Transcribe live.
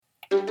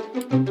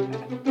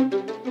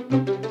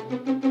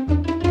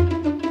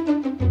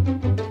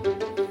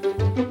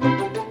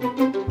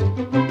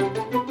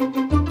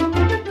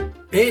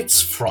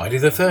It's Friday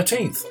the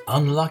 13th,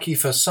 unlucky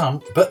for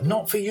some, but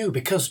not for you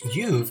because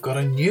you've got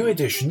a new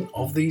edition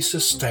of the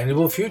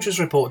Sustainable Futures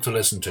Report to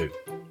listen to.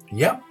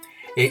 Yep,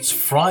 it's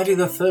Friday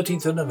the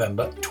 13th of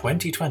November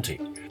 2020.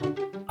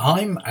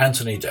 I'm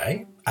Anthony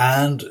Day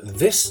and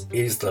this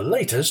is the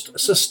latest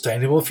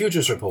Sustainable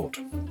Futures Report.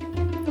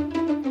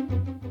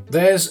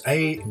 There's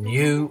a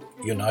new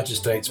United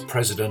States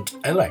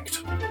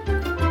President-elect.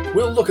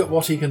 We'll look at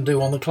what he can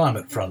do on the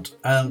climate front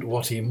and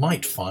what he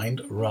might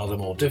find rather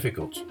more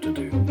difficult to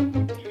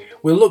do.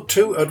 We'll look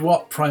too at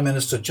what Prime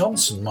Minister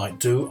Johnson might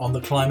do on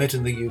the climate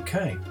in the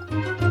UK.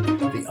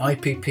 The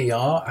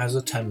IPPR has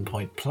a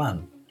 10-point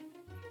plan.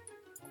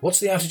 What's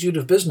the attitude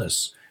of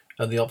business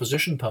and the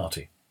opposition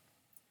party?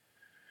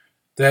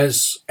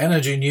 There's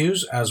energy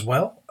news as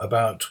well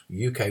about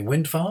UK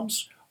wind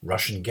farms,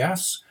 Russian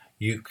gas,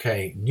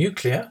 UK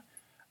nuclear,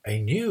 a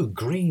new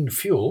green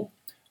fuel,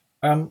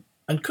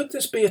 and could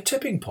this be a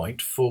tipping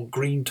point for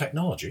green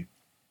technology?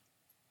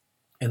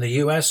 In the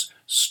US,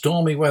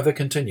 stormy weather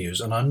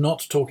continues, and I'm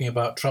not talking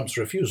about Trump's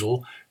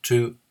refusal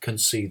to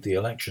concede the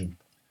election.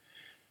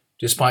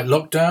 Despite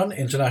lockdown,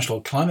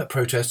 international climate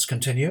protests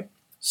continue,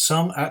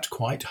 some at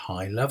quite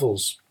high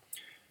levels.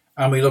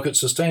 And we look at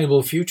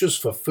sustainable futures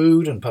for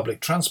food and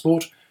public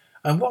transport,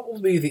 and what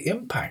will be the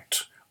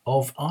impact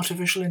of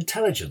artificial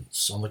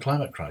intelligence on the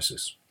climate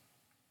crisis.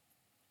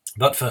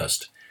 But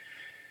first,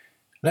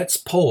 let's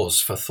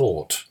pause for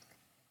thought.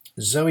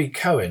 Zoe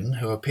Cohen,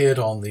 who appeared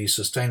on the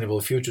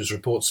Sustainable Futures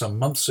Report some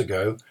months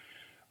ago,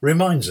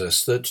 reminds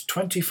us that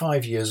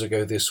 25 years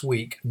ago this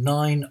week,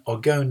 9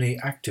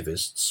 Ogoni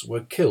activists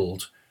were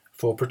killed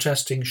for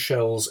protesting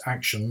Shell's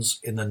actions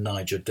in the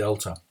Niger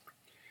Delta.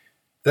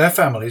 Their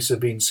families have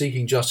been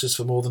seeking justice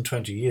for more than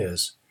 20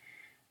 years.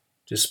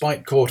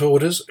 Despite court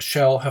orders,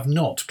 Shell have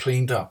not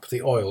cleaned up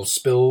the oil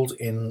spilled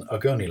in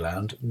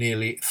Ogoniland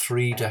nearly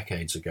 3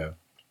 decades ago.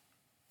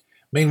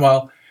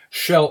 Meanwhile,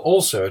 Shell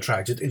also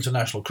attracted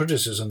international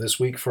criticism this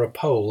week for a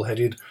poll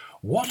headed,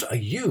 "What are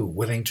you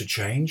willing to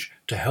change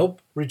to help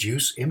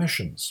reduce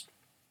emissions?"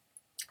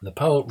 The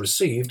poll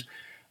received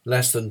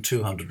less than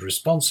 200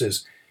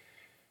 responses,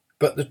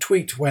 but the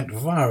tweet went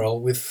viral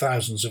with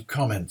thousands of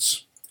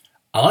comments.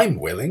 "I'm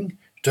willing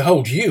to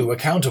hold you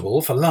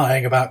accountable for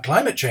lying about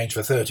climate change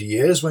for 30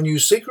 years when you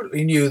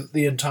secretly knew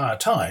the entire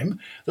time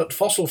that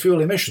fossil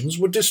fuel emissions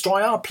would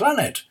destroy our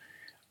planet,"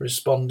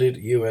 responded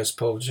US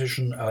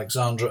politician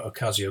Alexandra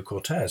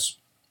Ocasio-Cortez.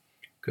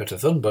 Greta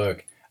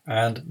Thunberg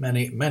and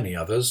many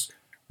others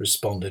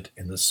responded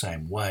in the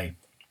same way.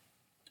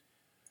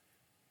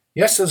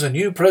 Yes, there's a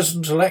new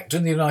president-elect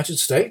in the United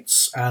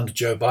States, and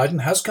Joe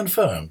Biden has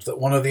confirmed that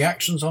one of the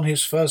actions on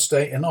his first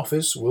day in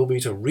office will be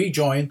to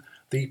rejoin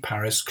the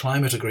Paris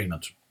Climate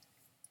Agreement.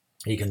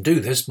 He can do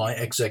this by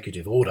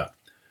executive order.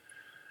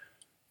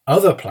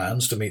 Other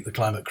plans to meet the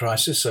climate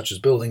crisis, such as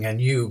building a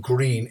new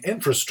green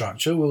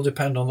infrastructure, will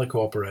depend on the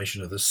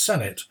cooperation of the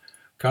Senate,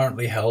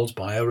 currently held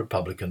by a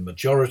Republican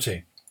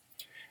majority.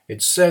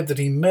 It's said that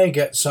he may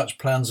get such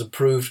plans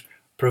approved,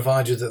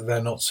 provided that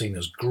they're not seen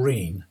as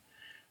green.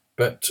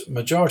 But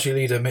Majority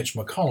Leader Mitch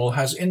McConnell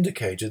has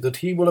indicated that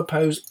he will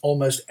oppose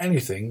almost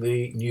anything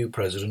the new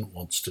president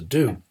wants to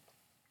do.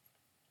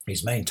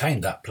 He's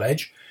maintained that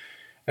pledge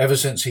ever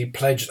since he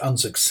pledged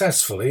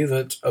unsuccessfully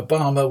that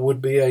Obama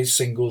would be a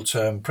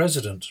single-term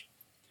president.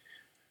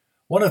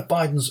 One of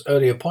Biden's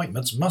early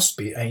appointments must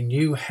be a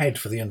new head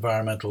for the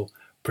Environmental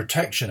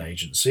Protection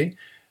Agency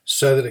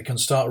so that it can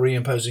start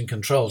reimposing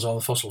controls on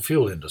the fossil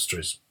fuel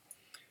industries.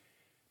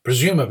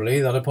 Presumably,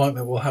 that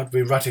appointment will have to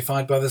be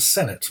ratified by the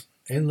Senate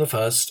in the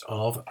first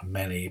of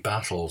many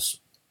battles.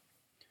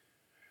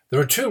 There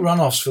are 2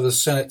 runoffs for the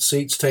Senate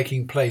seats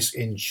taking place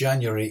in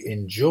January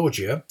in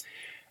Georgia.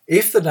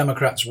 If the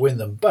Democrats win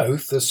them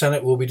both, the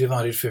Senate will be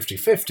divided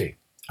 50-50,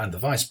 and the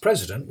Vice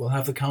President will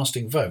have the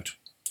casting vote.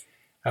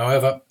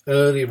 However,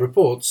 early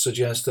reports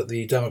suggest that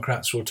the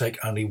Democrats will take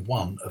only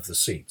one of the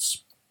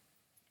seats.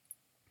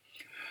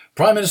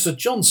 Prime Minister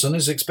Johnson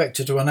is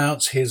expected to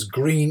announce his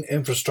green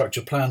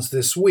infrastructure plans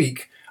this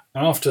week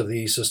after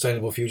the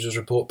Sustainable Futures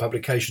Report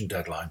publication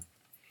deadline.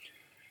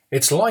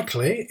 It's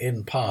likely,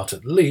 in part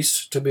at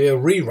least, to be a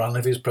rerun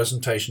of his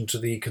presentation to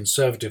the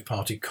Conservative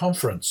Party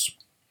conference.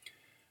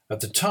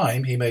 At the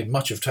time, he made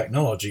much of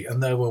technology,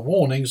 and there were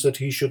warnings that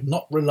he should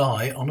not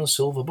rely on a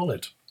silver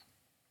bullet.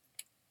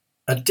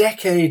 A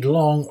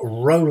decade-long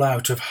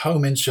rollout of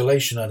home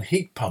insulation and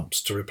heat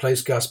pumps to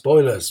replace gas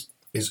boilers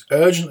is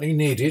urgently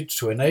needed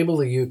to enable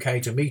the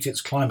UK to meet its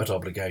climate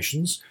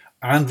obligations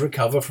and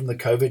recover from the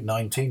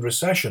COVID-19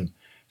 recession,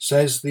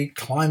 says the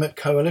Climate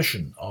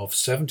Coalition of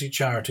 70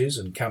 charities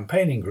and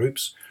campaigning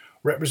groups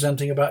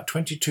representing about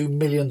 22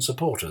 million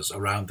supporters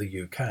around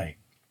the UK.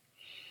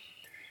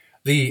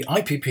 The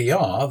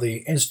IPPR, the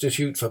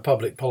Institute for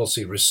Public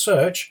Policy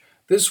Research,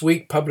 this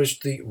week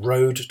published the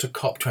Road to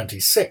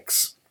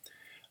COP26.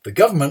 The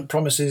government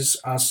promises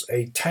us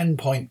a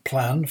 10-point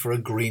plan for a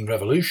green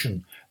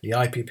revolution the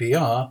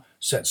IPPR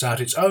sets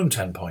out its own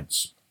 10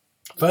 points.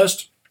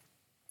 First,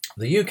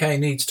 the UK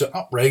needs to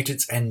uprate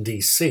its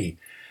NDC.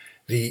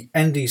 The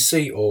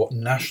NDC, or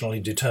Nationally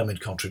Determined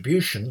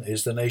Contribution,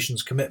 is the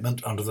nation's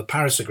commitment under the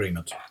Paris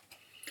Agreement.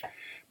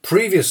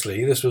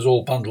 Previously, this was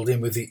all bundled in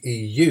with the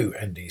EU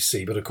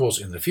NDC, but of course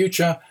in the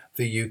future,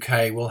 the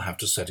UK will have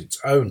to set its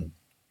own.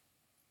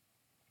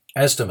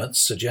 Estimates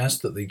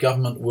suggest that the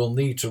government will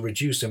need to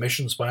reduce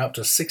emissions by up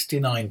to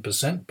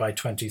 69% by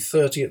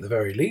 2030 at the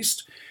very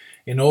least,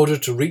 in order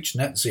to reach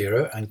net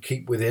zero and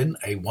keep within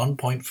a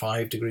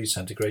 1.5 degrees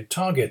centigrade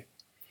target.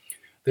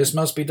 This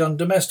must be done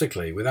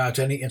domestically without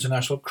any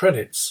international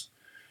credits.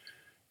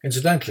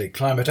 Incidentally,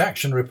 Climate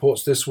Action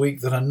reports this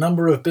week that a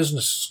number of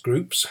business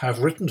groups have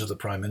written to the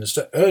Prime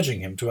Minister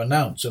urging him to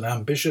announce an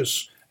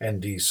ambitious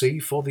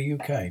NDC for the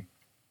UK.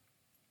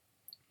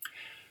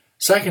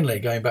 Secondly,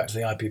 going back to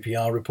the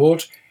IPPR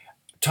report,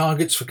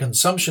 targets for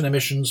consumption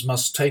emissions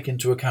must take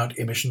into account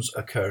emissions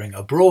occurring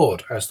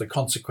abroad as the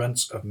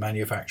consequence of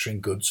manufacturing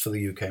goods for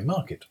the UK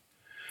market.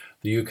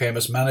 The UK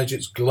must manage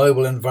its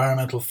global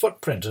environmental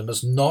footprint and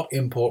must not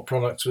import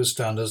products with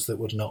standards that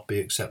would not be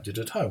accepted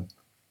at home.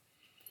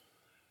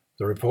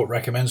 The report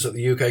recommends that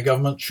the UK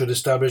government should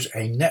establish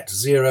a net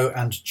zero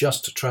and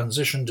just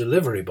transition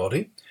delivery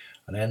body,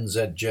 an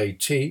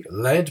NZJT,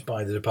 led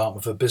by the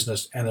Department for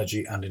Business,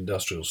 Energy and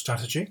Industrial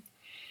Strategy,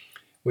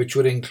 which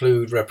would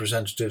include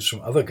representatives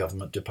from other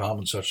government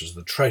departments such as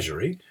the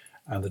Treasury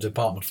and the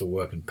Department for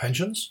Work and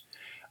Pensions,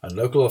 and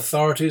local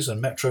authorities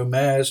and metro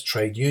mayors,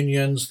 trade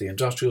unions, the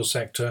industrial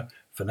sector,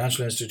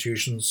 financial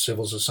institutions,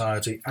 civil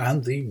society,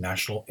 and the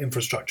National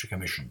Infrastructure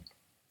Commission.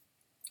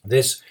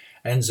 This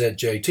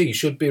NZJT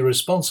should be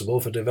responsible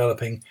for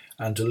developing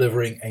and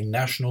delivering a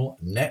national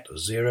net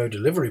zero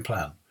delivery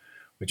plan,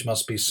 which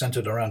must be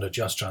centred around a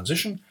just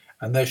transition,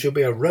 and there should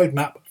be a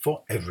roadmap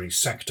for every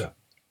sector.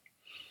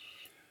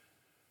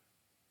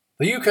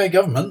 The UK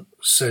government,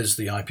 says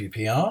the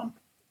IPPR,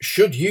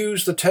 should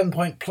use the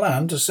 10-point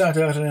plan to set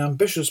out an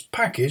ambitious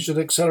package that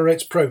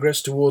accelerates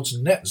progress towards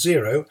net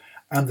zero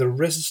and the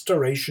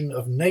restoration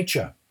of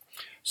nature,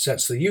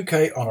 sets the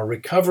UK on a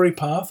recovery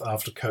path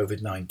after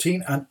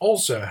COVID-19 and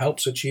also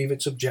helps achieve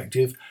its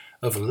objective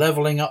of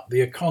levelling up the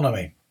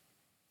economy.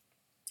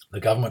 The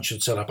government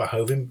should set up a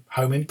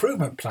home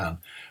improvement plan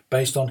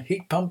based on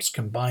heat pumps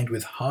combined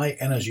with high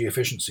energy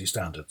efficiency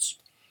standards.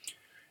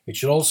 It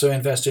should also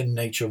invest in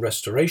nature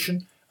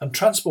restoration and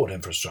transport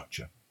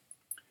infrastructure.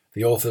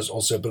 The authors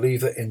also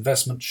believe that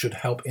investment should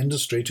help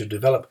industry to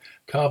develop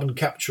carbon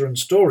capture and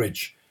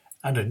storage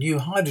and a new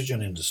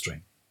hydrogen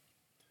industry.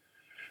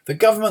 The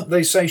government,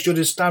 they say, should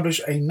establish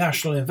a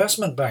national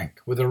investment bank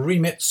with a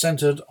remit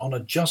centred on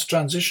a just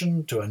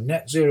transition to a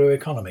net zero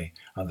economy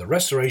and the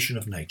restoration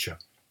of nature.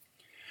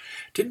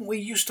 Didn't we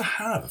used to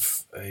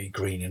have a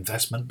green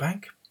investment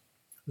bank?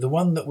 The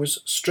one that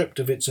was stripped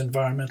of its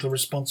environmental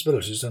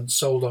responsibilities and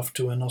sold off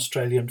to an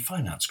Australian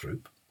finance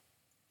group.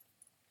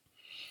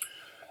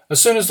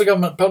 As soon as the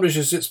government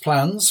publishes its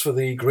plans for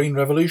the Green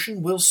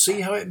Revolution, we'll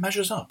see how it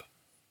measures up.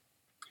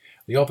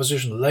 The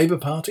opposition Labour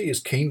Party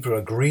is keen for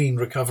a green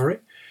recovery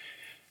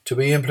to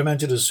be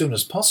implemented as soon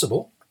as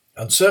possible,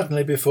 and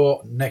certainly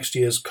before next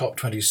year's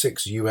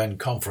COP26 UN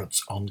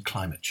conference on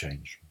climate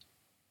change.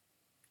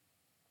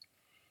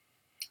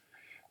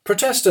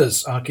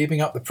 Protesters are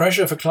keeping up the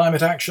pressure for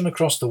climate action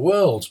across the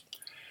world.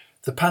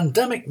 The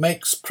pandemic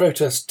makes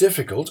protests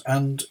difficult,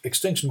 and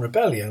Extinction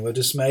Rebellion were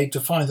dismayed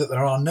to find that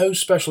there are no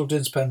special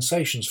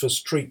dispensations for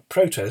street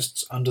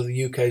protests under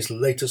the UK's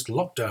latest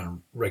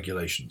lockdown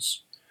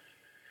regulations.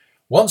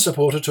 One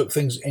supporter took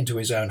things into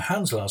his own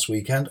hands last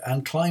weekend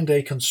and climbed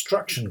a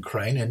construction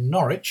crane in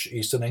Norwich,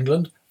 Eastern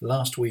England,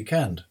 last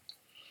weekend.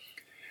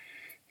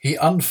 He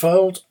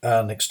unfurled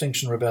an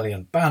Extinction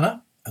Rebellion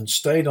banner and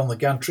stayed on the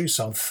gantry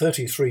some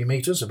 33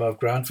 metres above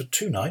ground for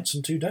 2 nights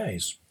and 2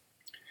 days.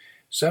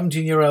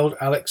 17-year-old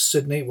Alex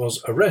Sidney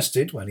was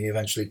arrested when he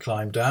eventually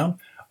climbed down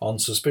on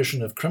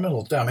suspicion of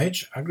criminal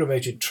damage,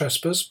 aggravated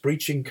trespass,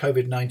 breaching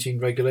COVID-19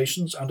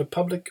 regulations and a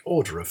public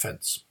order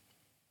offence.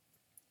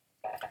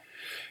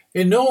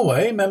 In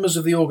Norway, members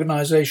of the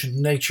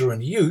organisation Nature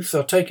and Youth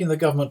are taking the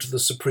government to the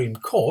Supreme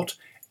Court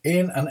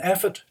in an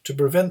effort to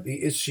prevent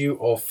the issue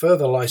of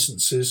further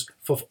licences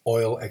for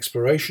oil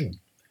exploration.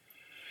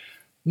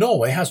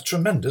 Norway has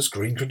tremendous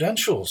green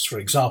credentials. For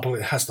example,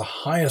 it has the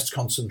highest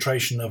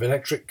concentration of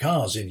electric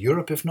cars in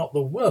Europe, if not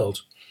the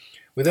world,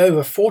 with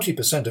over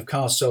 40% of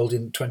cars sold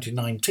in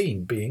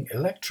 2019 being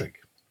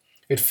electric.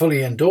 It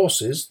fully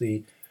endorses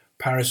the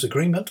Paris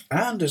Agreement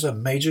and is a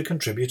major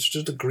contributor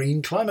to the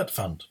Green Climate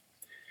Fund.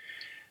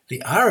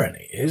 The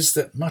irony is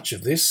that much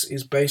of this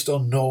is based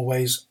on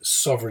Norway's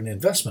sovereign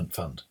investment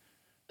fund,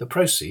 the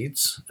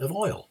proceeds of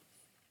oil.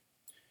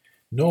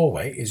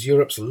 Norway is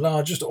Europe's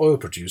largest oil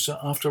producer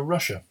after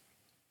Russia.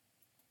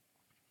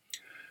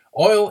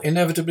 Oil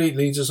inevitably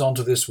leads us on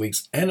to this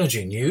week's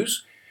energy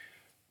news.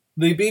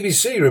 The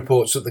BBC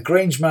reports that the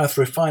Grangemouth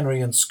refinery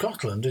in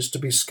Scotland is to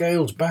be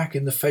scaled back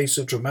in the face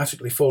of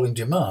dramatically falling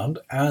demand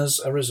as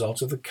a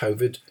result of the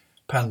COVID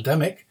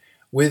pandemic,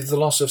 with the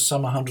loss of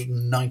some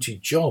 190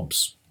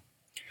 jobs.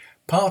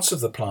 Parts of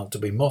the plant to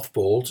be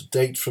mothballed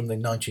date from the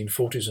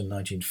 1940s and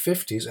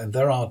 1950s, and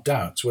there are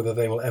doubts whether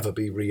they will ever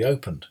be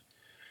reopened.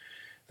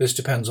 This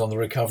depends on the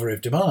recovery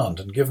of demand,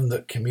 and given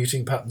that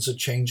commuting patterns are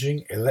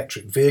changing,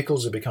 electric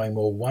vehicles are becoming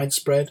more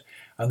widespread,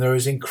 and there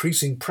is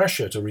increasing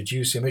pressure to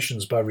reduce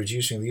emissions by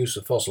reducing the use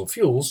of fossil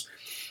fuels,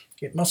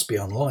 it must be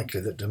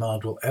unlikely that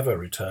demand will ever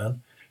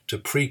return to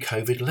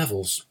pre-COVID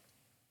levels.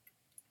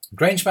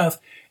 Grangemouth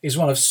is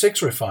one of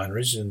 6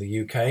 refineries in the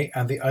UK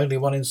and the only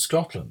one in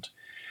Scotland.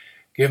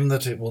 Given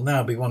that it will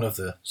now be one of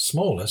the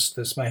smallest,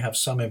 this may have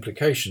some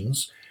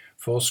implications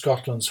for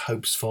Scotland's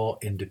hopes for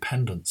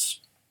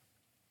independence.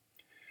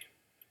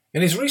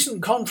 In his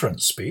recent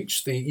conference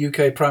speech, the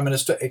UK Prime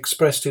Minister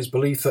expressed his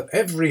belief that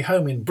every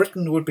home in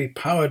Britain would be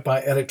powered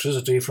by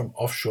electricity from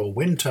offshore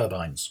wind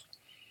turbines.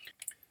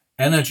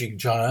 Energy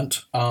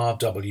giant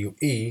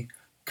RWE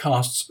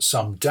casts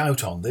some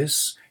doubt on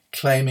this,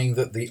 claiming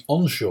that the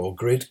onshore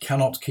grid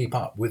cannot keep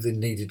up with the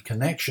needed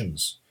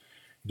connections.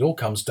 It all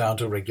comes down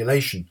to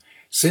regulation.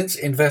 Since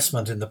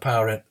investment in the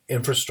power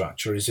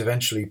infrastructure is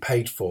eventually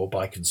paid for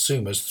by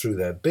consumers through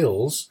their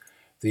bills,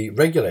 the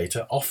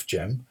regulator,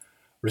 Ofgem,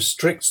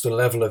 restricts the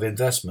level of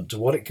investment to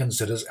what it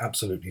considers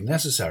absolutely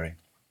necessary.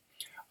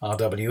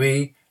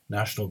 RWE,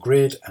 National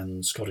Grid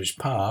and Scottish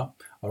Power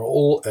are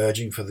all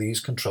urging for these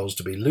controls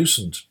to be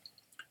loosened.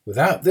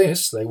 Without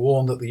this, they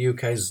warn that the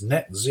UK's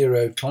net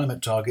zero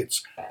climate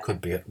targets could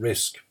be at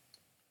risk.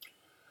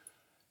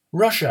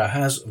 Russia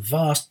has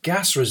vast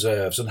gas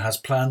reserves and has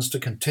plans to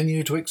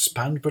continue to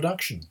expand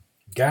production.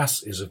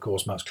 Gas is, of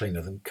course, much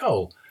cleaner than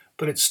coal,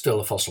 but it's still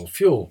a fossil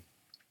fuel.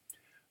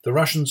 The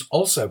Russians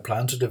also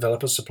plan to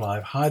develop a supply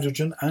of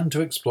hydrogen and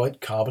to exploit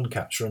carbon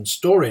capture and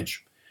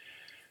storage.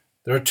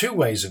 There are 2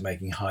 ways of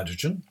making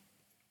hydrogen.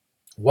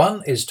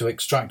 One is to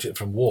extract it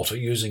from water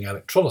using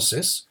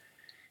electrolysis,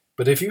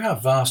 but if you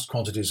have vast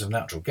quantities of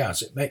natural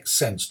gas, it makes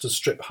sense to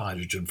strip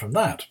hydrogen from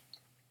that.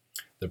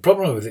 The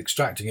problem with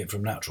extracting it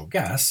from natural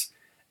gas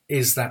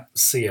is that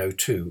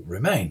CO2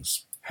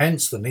 remains,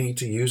 hence the need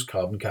to use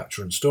carbon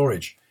capture and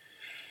storage.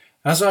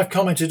 As I've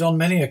commented on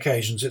many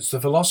occasions, it's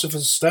the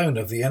philosopher's stone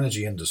of the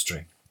energy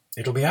industry.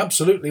 It'll be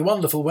absolutely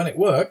wonderful when it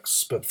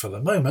works, but for the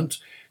moment,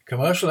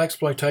 commercial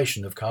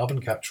exploitation of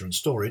carbon capture and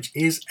storage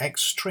is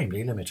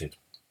extremely limited.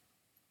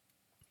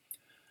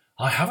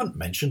 I haven't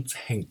mentioned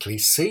Hinkley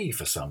C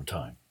for some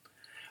time.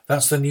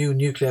 That's the new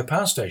nuclear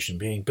power station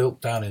being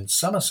built down in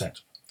Somerset.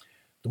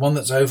 The one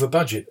that's over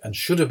budget and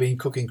should have been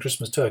cooking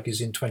Christmas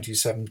turkeys in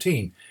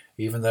 2017,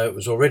 even though it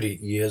was already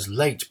years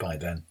late by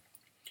then.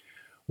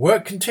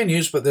 Work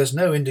continues, but there's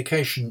no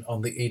indication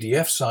on the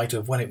EDF site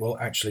of when it will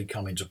actually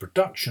come into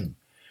production.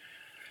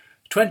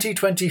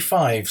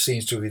 2025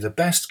 seems to be the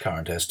best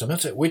current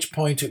estimate, at which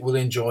point it will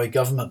enjoy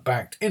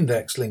government-backed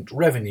index-linked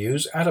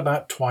revenues at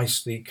about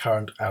twice the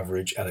current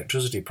average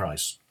electricity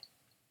price.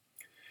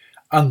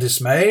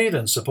 Undismayed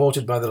and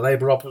supported by the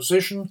Labour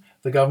opposition,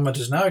 the government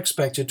is now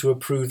expected to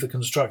approve the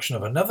construction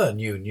of another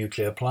new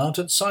nuclear plant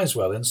at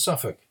Sizewell in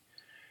Suffolk.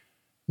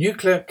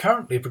 Nuclear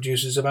currently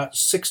produces about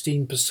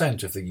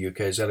 16% of the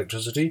UK's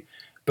electricity,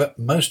 but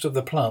most of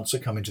the plants are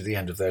coming to the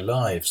end of their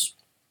lives.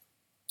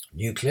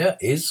 Nuclear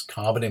is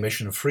carbon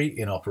emission-free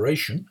in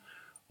operation,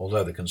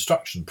 although the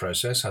construction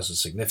process has a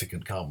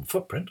significant carbon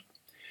footprint.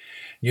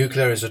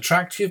 Nuclear is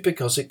attractive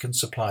because it can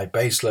supply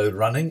baseload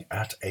running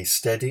at a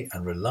steady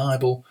and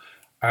reliable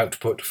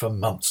output for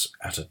months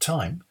at a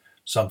time,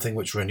 something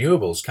which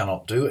renewables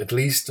cannot do, at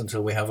least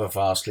until we have a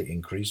vastly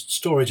increased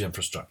storage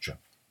infrastructure.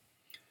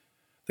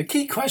 The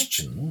key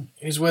question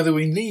is whether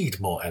we need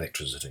more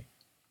electricity.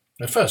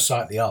 At first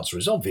sight, the answer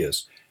is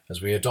obvious,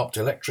 as we adopt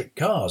electric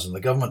cars and the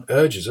government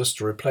urges us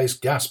to replace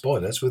gas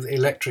boilers with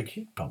electric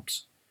heat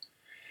pumps.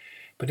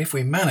 But if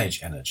we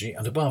manage energy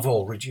and above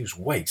all reduce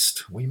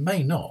waste, we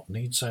may not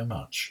need so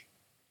much.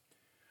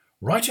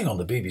 Writing on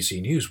the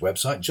BBC News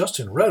website,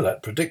 Justin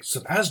Rowlatt predicts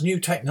that as new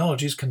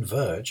technologies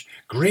converge,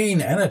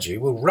 green energy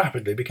will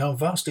rapidly become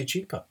vastly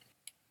cheaper,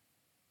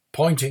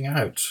 pointing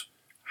out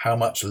how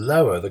much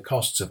lower the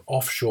costs of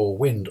offshore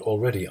wind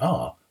already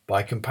are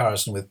by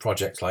comparison with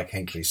projects like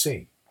Hinkley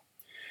C.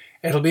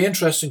 It'll be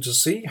interesting to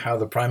see how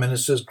the Prime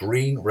Minister's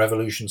Green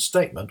Revolution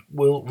statement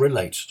will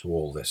relate to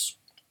all this.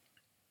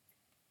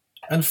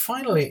 And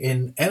finally,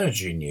 in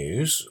energy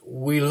news,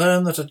 we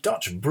learn that a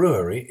Dutch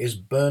brewery is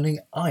burning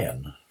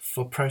iron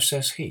for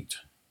process heat.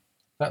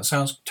 That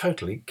sounds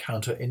totally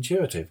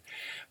counterintuitive,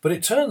 but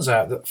it turns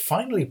out that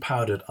finely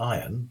powdered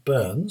iron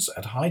burns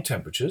at high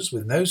temperatures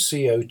with no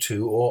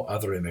CO2 or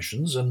other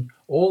emissions, and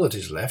all that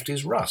is left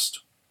is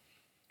rust.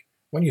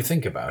 When you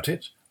think about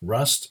it,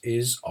 rust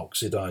is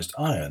oxidized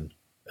iron,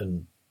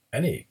 and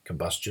any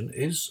combustion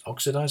is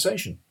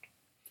oxidization.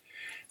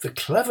 The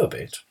clever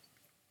bit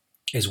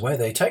is where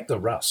they take the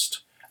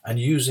rust and,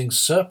 using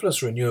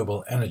surplus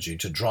renewable energy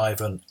to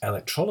drive an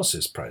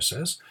electrolysis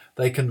process,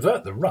 they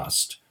convert the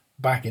rust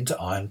back into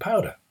iron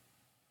powder,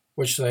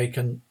 which they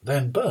can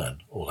then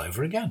burn all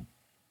over again.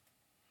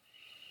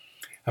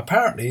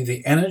 Apparently,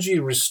 the energy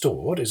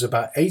restored is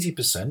about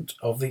 80%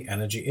 of the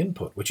energy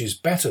input, which is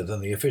better than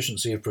the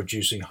efficiency of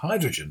producing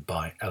hydrogen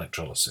by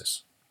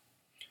electrolysis.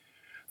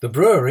 The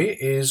brewery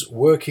is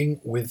working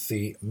with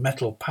the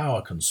Metal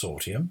Power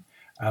Consortium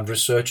and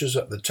researchers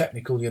at the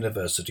Technical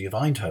University of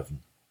Eindhoven.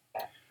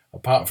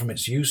 Apart from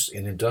its use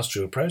in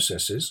industrial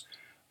processes,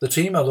 the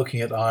team are looking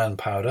at iron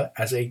powder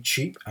as a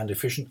cheap and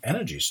efficient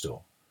energy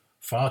store,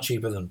 far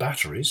cheaper than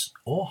batteries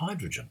or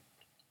hydrogen.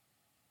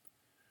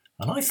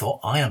 And I thought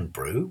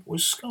Irn-Bru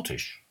was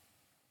Scottish.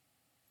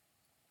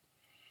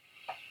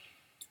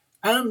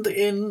 And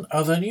in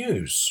other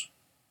news,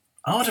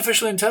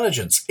 artificial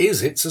intelligence,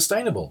 is it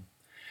sustainable?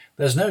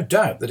 There's no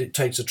doubt that it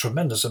takes a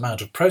tremendous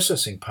amount of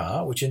processing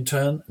power, which in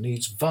turn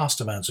needs vast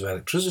amounts of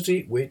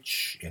electricity,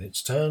 which in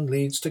its turn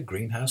leads to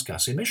greenhouse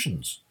gas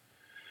emissions.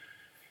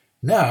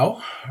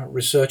 Now,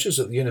 researchers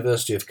at the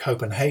University of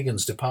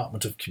Copenhagen's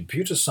Department of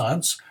Computer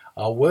Science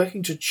are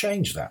working to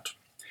change that.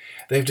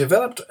 They've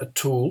developed a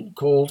tool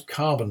called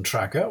Carbon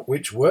Tracker,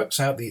 which works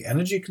out the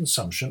energy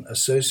consumption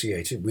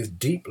associated with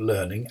deep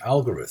learning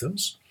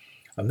algorithms,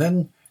 and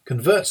then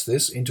converts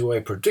this into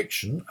a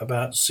prediction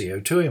about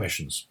CO2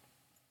 emissions.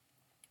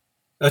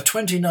 A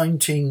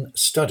 2019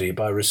 study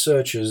by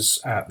researchers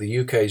at the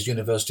UK's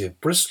University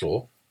of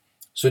Bristol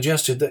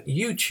suggested that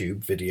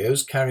YouTube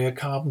videos carry a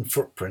carbon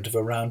footprint of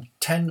around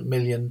 10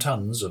 million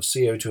tonnes of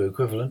CO2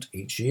 equivalent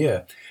each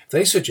year.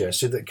 They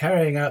suggested that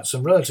carrying out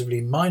some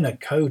relatively minor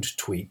code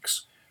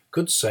tweaks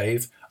could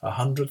save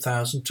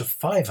 100,000 to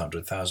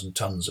 500,000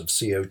 tonnes of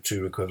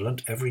CO2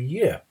 equivalent every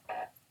year.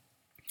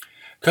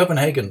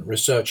 Copenhagen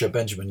researcher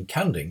Benjamin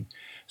Canding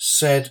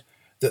said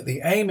that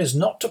the aim is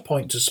not to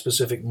point to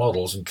specific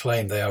models and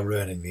claim they are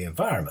ruining the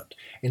environment.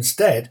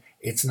 Instead,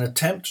 it's an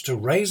attempt to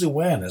raise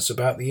awareness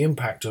about the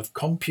impact of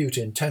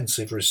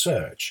compute-intensive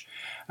research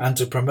and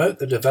to promote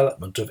the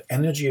development of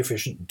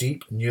energy-efficient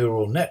deep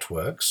neural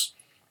networks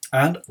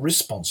and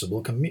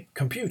responsible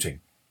computing.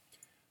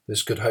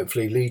 This could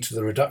hopefully lead to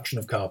the reduction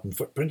of carbon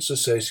footprints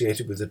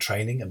associated with the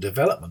training and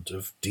development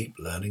of deep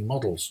learning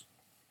models.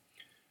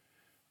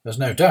 There's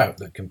no doubt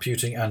that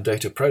computing and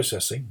data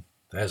processing,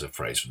 there's a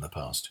phrase from the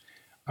past,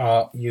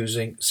 are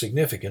using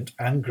significant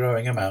and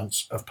growing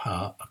amounts of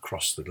power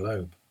across the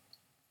globe.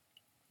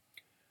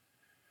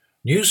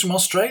 News from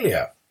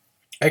Australia.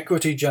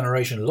 Equity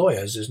Generation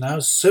Lawyers is now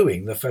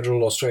suing the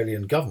federal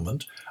Australian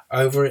government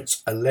over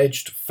its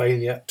alleged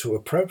failure to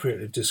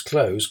appropriately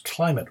disclose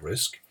climate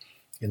risk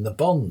in the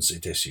bonds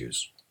it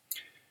issues.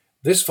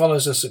 This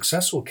follows a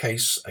successful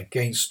case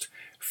against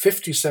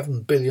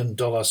 $57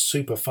 billion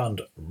super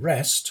fund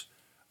REST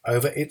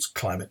over its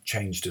climate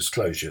change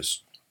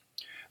disclosures.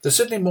 The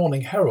Sydney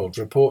Morning Herald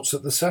reports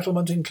that the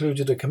settlement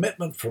included a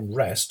commitment from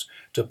REST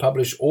to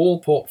publish all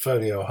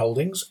portfolio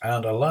holdings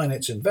and align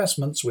its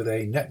investments with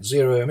a net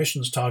zero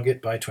emissions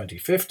target by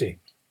 2050.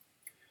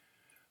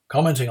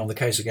 Commenting on the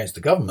case against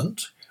the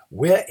government,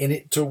 "We're in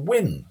it to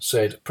win,"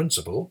 said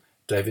Principal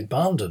David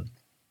Barnden.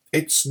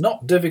 "It's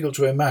not difficult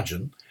to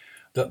imagine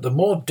that the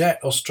more debt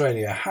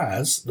Australia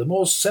has, the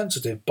more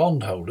sensitive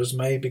bondholders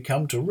may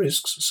become to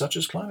risks such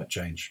as climate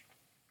change."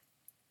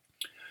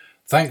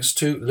 Thanks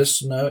to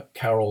listener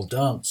Carol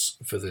Dance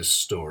for this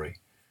story.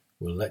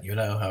 We'll let you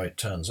know how it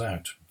turns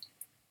out.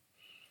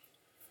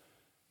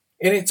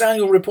 In its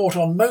annual report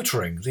on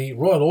motoring, the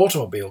Royal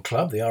Automobile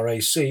Club, the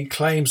RAC,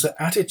 claims that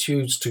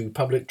attitudes to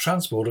public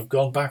transport have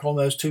gone back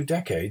almost 2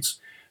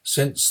 decades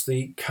since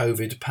the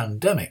COVID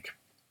pandemic.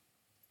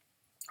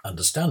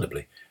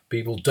 Understandably,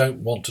 people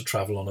don't want to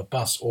travel on a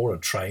bus or a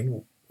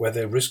train where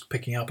they risk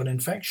picking up an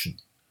infection.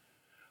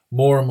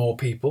 More and more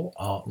people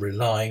are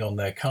relying on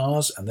their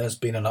cars, and there's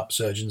been an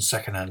upsurge in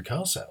second-hand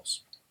car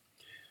sales.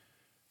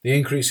 The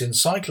increase in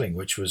cycling,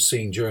 which was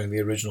seen during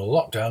the original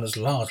lockdown, has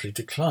largely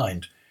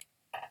declined,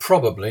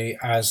 probably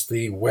as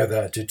the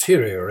weather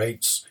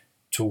deteriorates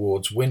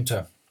towards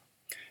winter.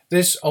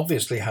 This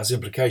obviously has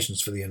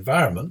implications for the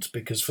environment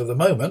because for the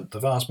moment the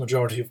vast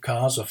majority of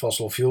cars are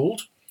fossil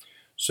fueled,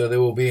 so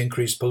there will be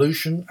increased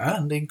pollution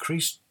and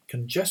increased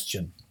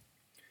congestion.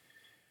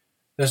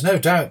 There's no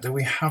doubt that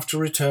we have to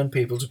return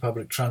people to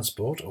public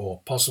transport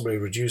or possibly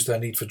reduce their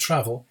need for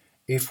travel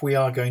if we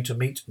are going to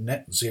meet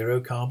net zero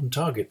carbon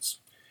targets.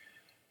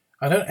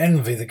 I don't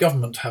envy the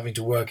government having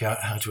to work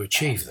out how to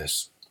achieve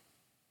this.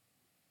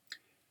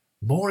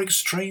 More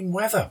extreme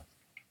weather.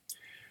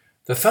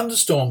 The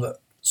thunderstorm that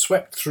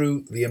swept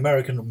through the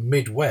American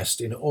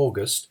Midwest in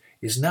August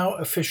is now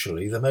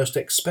officially the most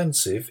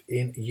expensive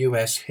in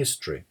US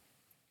history,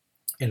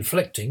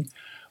 inflicting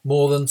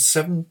more than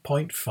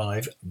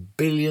 $7.5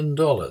 billion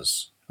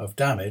of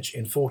damage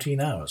in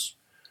 14 hours,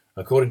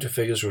 according to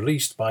figures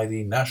released by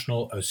the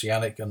National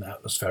Oceanic and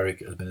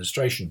Atmospheric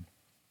Administration.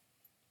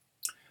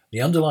 The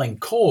underlying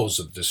cause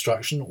of the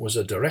destruction was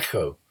a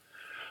derecho,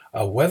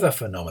 a weather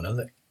phenomenon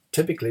that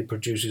typically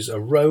produces a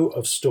row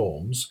of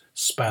storms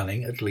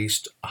spanning at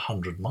least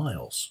 100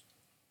 miles.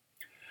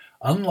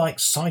 Unlike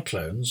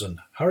cyclones and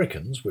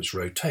hurricanes, which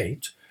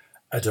rotate,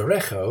 a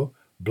derecho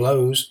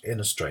blows in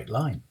a straight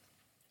line.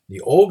 The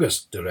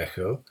August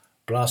derecho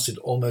blasted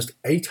almost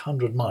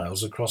 800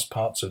 miles across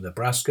parts of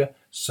Nebraska,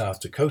 South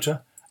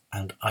Dakota,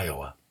 and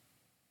Iowa.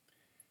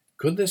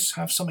 Could this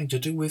have something to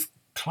do with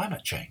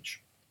climate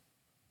change?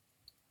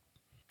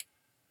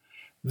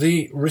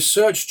 The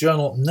research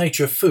journal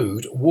Nature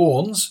Food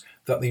warns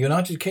that the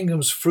United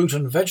Kingdom's fruit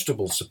and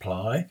vegetable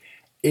supply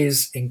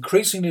is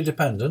increasingly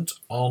dependent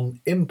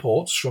on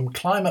imports from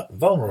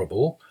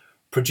climate-vulnerable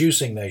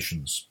producing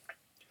nations.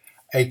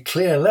 A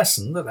clear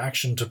lesson that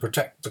action to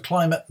protect the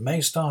climate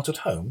may start at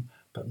home,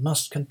 but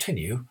must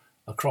continue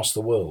across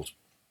the world.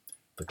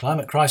 The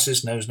climate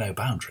crisis knows no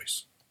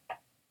boundaries.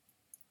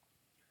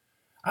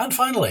 And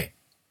finally,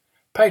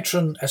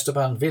 patron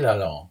Esteban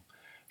Villalon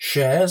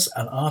shares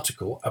an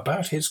article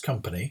about his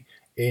company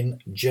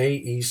in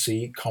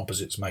JEC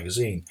Composites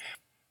magazine.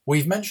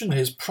 We've mentioned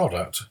his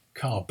product,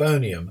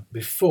 Carbonium,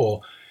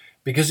 before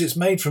because it's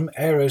made from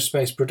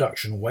aerospace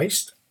production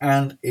waste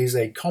and is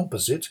a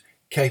composite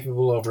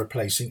capable of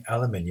replacing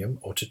aluminium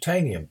or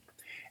titanium.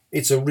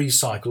 It's a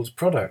recycled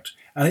product,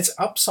 and it's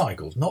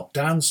upcycled, not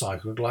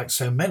downcycled like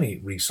so many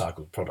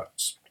recycled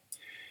products.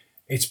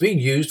 It's being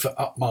used for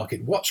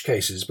upmarket watch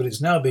cases, but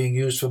it's now being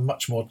used for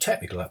much more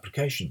technical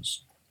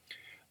applications.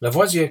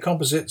 Lavoisier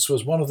Composites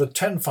was one of the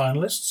 10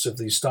 finalists of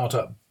the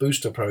Startup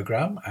Booster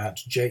Programme at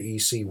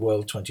JEC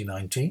World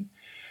 2019.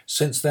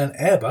 Since then,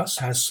 Airbus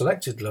has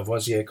selected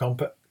Lavoisier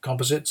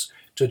Composites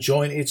to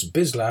join its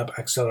BizLab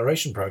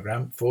acceleration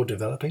programme for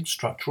developing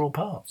structural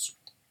parts.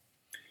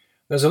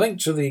 There's a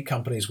link to the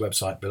company's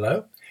website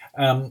below,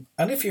 and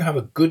if you have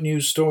a good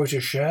news story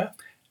to share,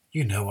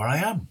 you know where I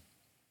am.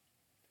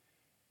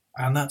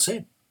 And that's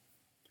it.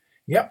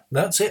 Yep,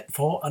 that's it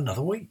for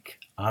another week.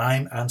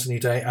 I'm Anthony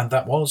Day, and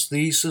that was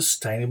the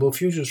Sustainable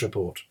Futures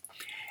Report.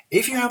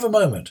 If you have a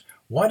moment,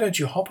 why don't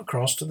you hop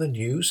across to the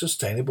new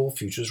Sustainable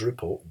Futures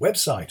Report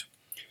website?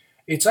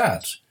 It's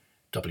at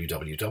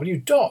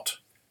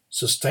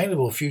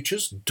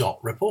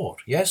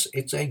www.sustainablefutures.report. Yes,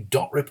 it's a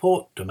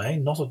 .report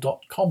domain, not a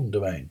 .com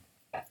domain.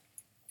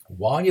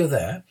 While you're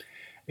there,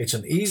 it's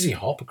an easy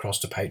hop across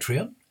to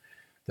Patreon.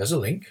 There's a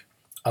link.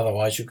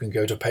 Otherwise, you can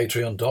go to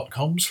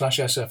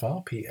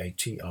patreon.com/SFR,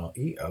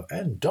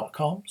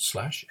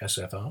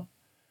 patreon.com/SFR,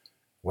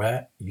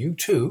 where you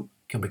too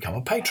can become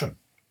a patron.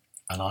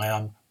 And I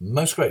am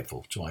most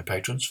grateful to my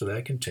patrons for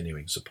their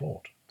continuing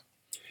support.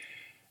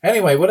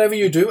 Anyway, whatever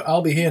you do,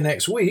 I'll be here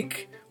next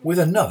week with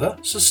another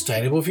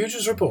Sustainable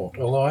Futures Report,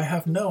 although I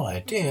have no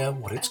idea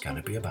what it's going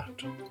to be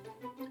about.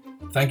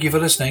 Thank you for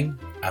listening,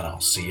 and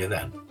I'll see you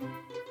then.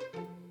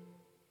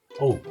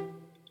 Oh,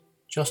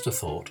 just a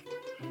thought.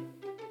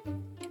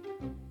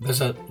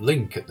 There's a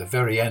link at the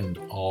very end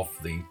of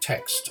the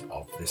text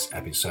of this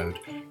episode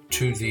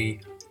to the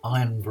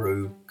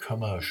Irn-Bru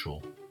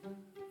commercial.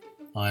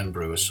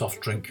 Irn-Bru, a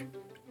soft drink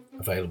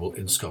available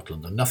in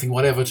Scotland, and nothing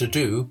whatever to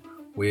do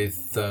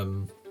with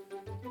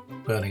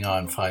burning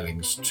iron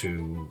filings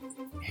to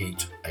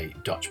heat a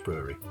Dutch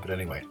brewery. But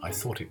anyway, I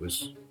thought it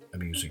was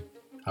amusing.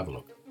 Have a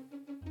look.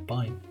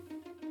 Bye.